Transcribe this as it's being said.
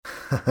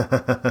Hello,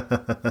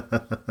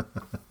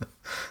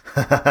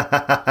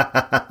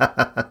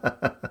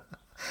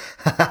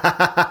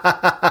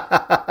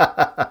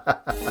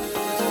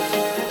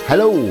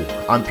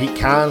 I'm Pete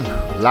Can,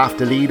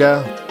 laughter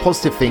leader,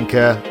 positive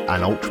thinker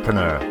and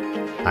entrepreneur.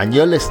 And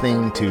you're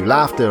listening to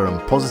Laughter and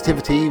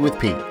Positivity with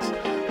Pete,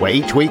 where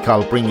each week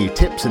I'll bring you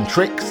tips and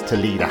tricks to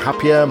lead a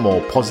happier,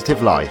 more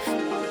positive life.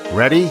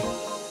 Ready?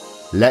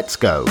 Let's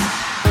go.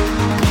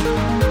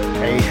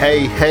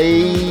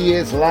 Hey,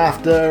 it's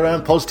Laughter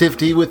and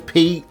Positivity with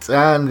Pete,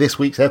 and this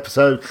week's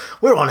episode,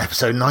 we're on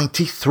episode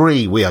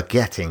 93. We are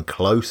getting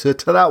closer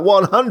to that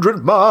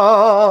 100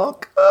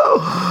 mark.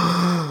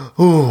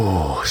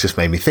 Oh, it's just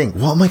made me think,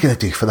 what am I going to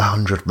do for the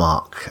 100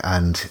 mark?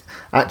 And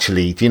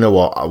actually, do you know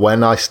what?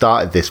 When I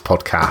started this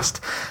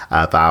podcast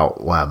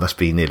it must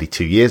be nearly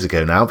 2 years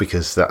ago now,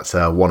 because that's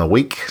one a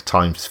week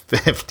times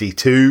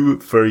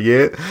 52 for a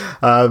year.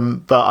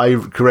 But I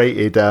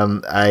created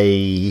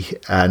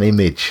an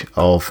image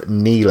of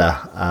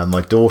Neela,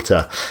 my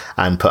daughter,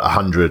 and put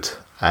 100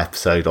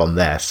 episode on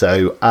there.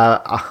 So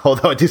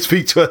although I did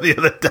speak to her the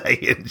other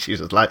day, and she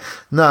was like,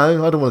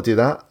 no, I don't want to do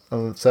that.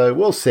 So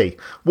we'll see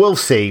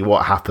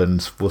what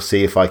happens. We'll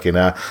see if I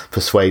can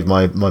persuade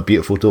my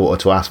beautiful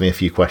daughter to ask me a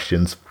few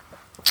questions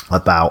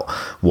about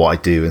what I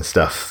do and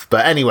stuff.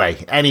 But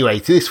anyway,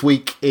 this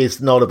week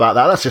is not about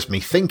that. That's just me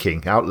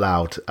thinking out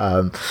loud.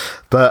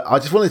 But I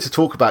just wanted to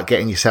talk about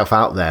getting yourself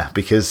out there,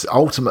 because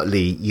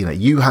ultimately,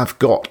 you have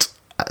got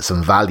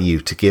some value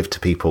to give to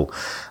people,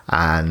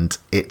 and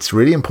it's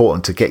really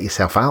important to get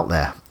yourself out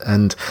there.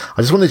 And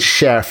I just wanted to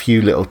share a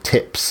few little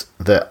tips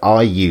that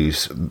I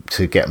use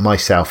to get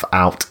myself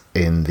out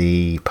in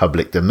the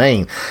public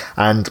domain.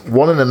 And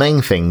one of the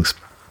main things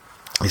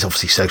is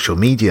obviously social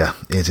media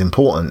is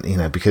important,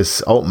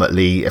 because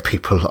ultimately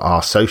people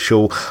are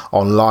social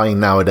online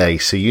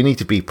nowadays. So you need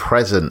to be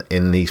present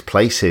in these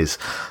places.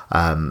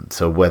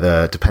 So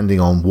whether, depending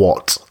on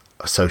what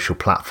social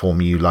platform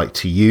you like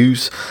to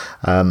use.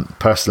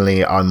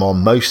 Personally, I'm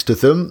on most of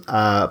them,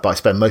 but I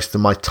spend most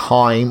of my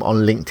time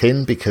on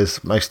LinkedIn,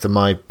 because most of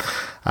my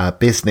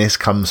business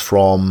comes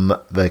from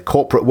the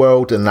corporate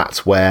world, and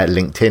that's where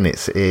LinkedIn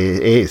is.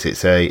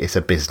 It's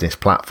a business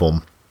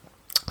platform.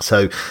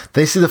 So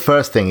this is the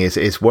first thing,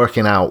 is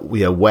working out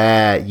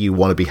where you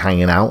want to be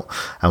hanging out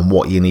and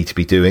what you need to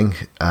be doing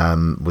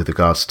with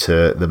regards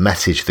to the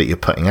message that you're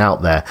putting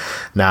out there.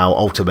 Now,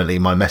 ultimately,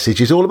 my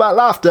message is all about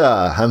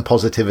laughter and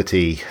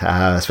positivity,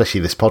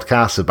 especially this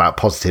podcast about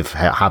positive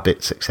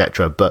habits,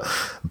 etc. But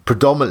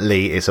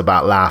predominantly, it's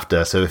about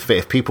laughter. So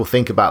if people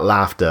think about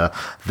laughter,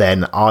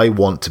 then I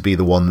want to be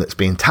the one that's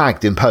being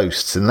tagged in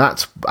posts, and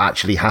that's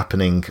actually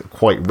happening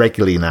quite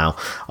regularly now,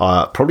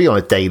 probably on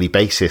a daily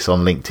basis on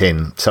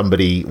LinkedIn.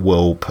 Somebody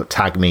will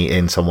tag me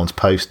in someone's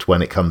post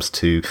when it comes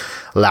to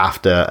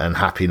laughter and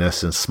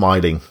happiness and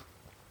smiling,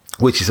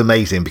 which is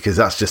amazing, because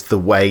that's just the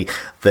way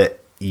that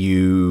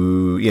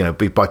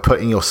by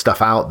putting your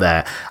stuff out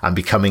there and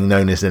becoming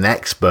known as an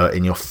expert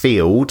in your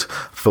field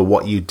for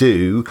what you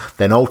do,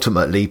 then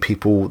ultimately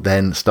people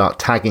then start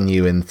tagging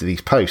you into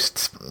these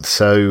posts.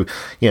 So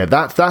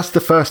that's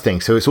the first thing.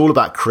 So it's all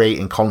about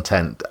creating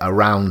content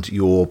around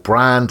your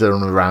brand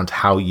and around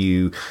how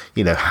you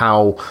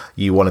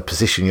want to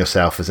position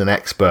yourself as an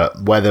expert,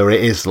 whether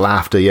it is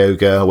laughter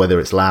yoga, whether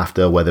it's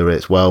laughter, whether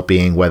it's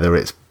well-being, whether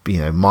it's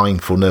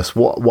mindfulness,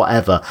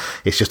 whatever.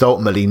 It's just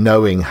ultimately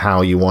knowing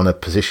how you want to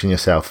position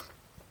yourself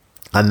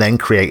and then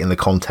creating the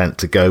content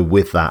to go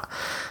with that.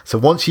 So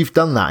once you've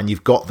done that and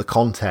you've got the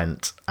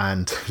content,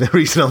 and the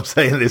reason I'm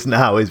saying this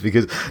now is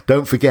because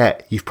don't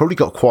forget, you've probably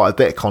got quite a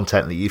bit of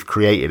content that you've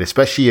created,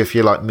 especially if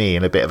you're like me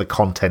and a bit of a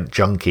content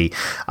junkie.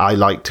 I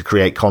like to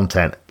create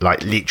content,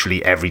 like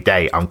literally every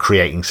day I'm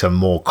creating some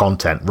more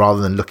content,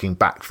 rather than looking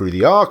back through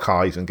the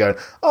archives and going,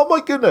 oh my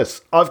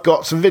goodness, I've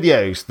got some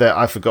videos that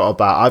I forgot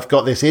about. I've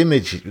got this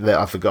image that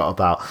I forgot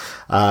about.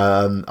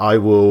 I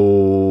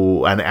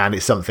will, and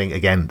it's something,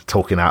 again,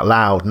 talking out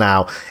loud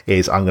now,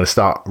 is I'm going to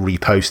start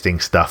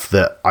reposting stuff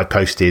that I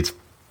posted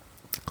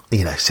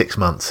 6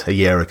 months, a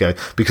year ago,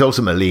 because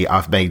ultimately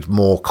I've made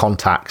more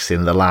contacts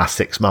in the last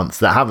 6 months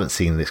that haven't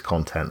seen this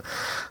content.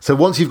 So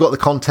once you've got the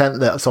content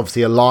that's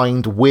obviously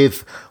aligned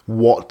with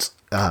what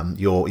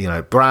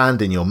your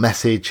brand and your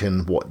message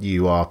and what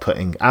you are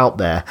putting out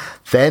there,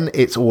 then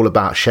it's all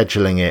about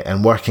scheduling it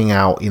and working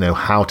out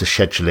how to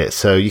schedule it.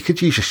 So you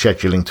could use a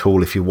scheduling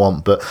tool if you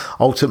want, but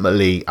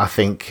ultimately I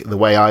think the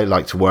way I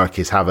like to work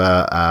is have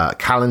a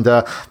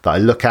calendar that I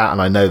look at,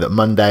 and I know that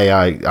Monday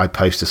I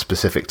post a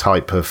specific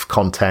type of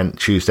content,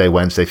 Tuesday,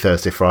 Wednesday,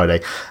 Thursday,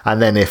 Friday,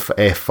 and then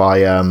if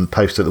I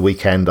post at the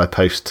weekend, I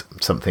post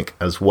something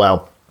as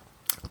well.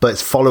 But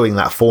it's following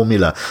that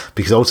formula,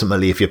 because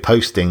ultimately if you're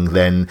posting,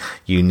 then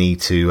you need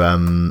to,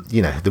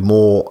 the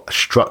more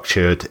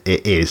structured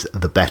it is,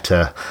 the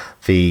better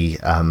the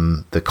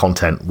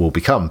content will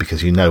become,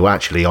 because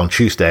actually on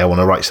Tuesday I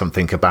want to write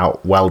something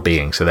about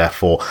well-being, so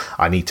therefore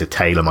I need to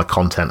tailor my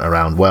content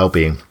around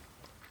well-being.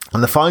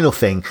 And the final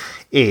thing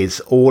is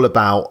all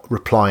about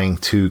replying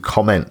to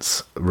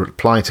comments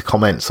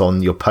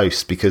on your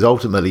posts, because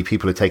ultimately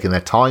people are taking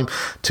their time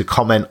to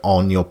comment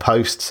on your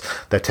posts.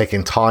 They're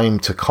taking time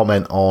to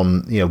comment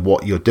on,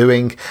 what you're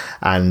doing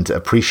and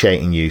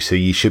appreciating you. So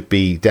you should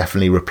be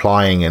definitely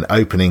replying and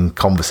opening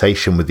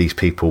conversation with these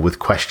people with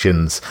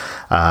questions,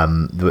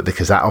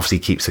 because that obviously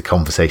keeps the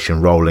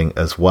conversation rolling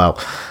as well.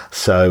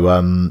 So,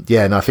 and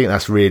I think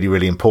that's really,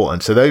 really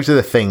important. So those are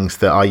the things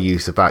that I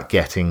use about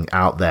getting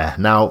out there.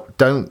 Now,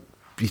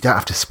 you don't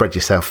have to spread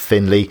yourself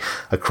thinly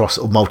across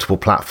multiple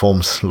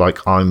platforms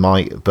like I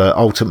might, but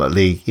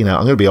ultimately, I'm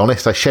going to be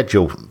honest, I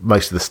schedule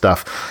most of the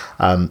stuff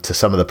to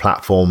some of the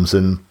platforms.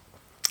 And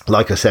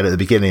like I said at the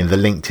beginning, the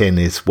LinkedIn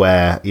is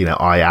where,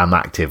 I am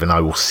active, and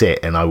I will sit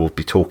and I will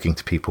be talking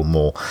to people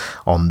more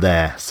on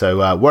there.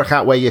 So work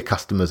out where your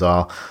customers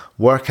are,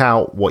 work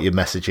out what your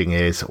messaging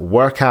is,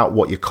 work out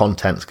what your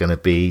content's going to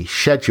be,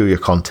 schedule your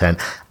content,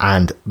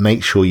 and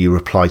make sure you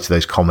reply to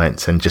those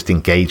comments and just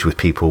engage with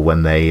people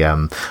when they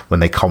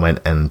comment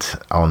and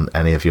on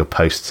any of your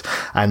posts.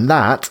 And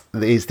that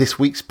is this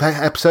week's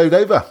episode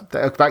over,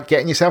 about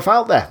getting yourself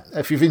out there.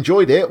 If you've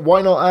enjoyed it,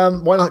 why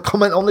not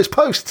comment on this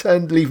post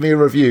and leave me a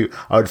review?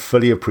 I would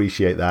fully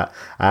appreciate that.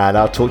 And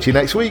I'll talk to you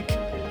next week.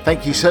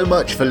 Thank you so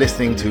much for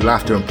listening to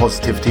Laughter and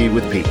Positivity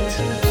with Pete.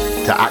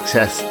 To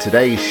access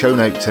today's show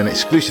notes and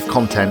exclusive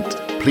content,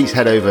 please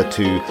head over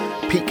to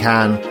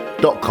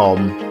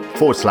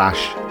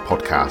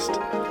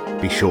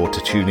petecan.com/podcast. Be sure to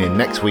tune in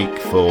next week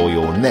for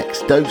your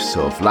next dose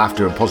of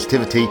laughter and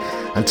positivity.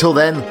 Until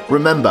then,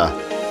 remember,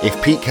 if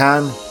Pete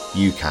can,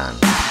 you can.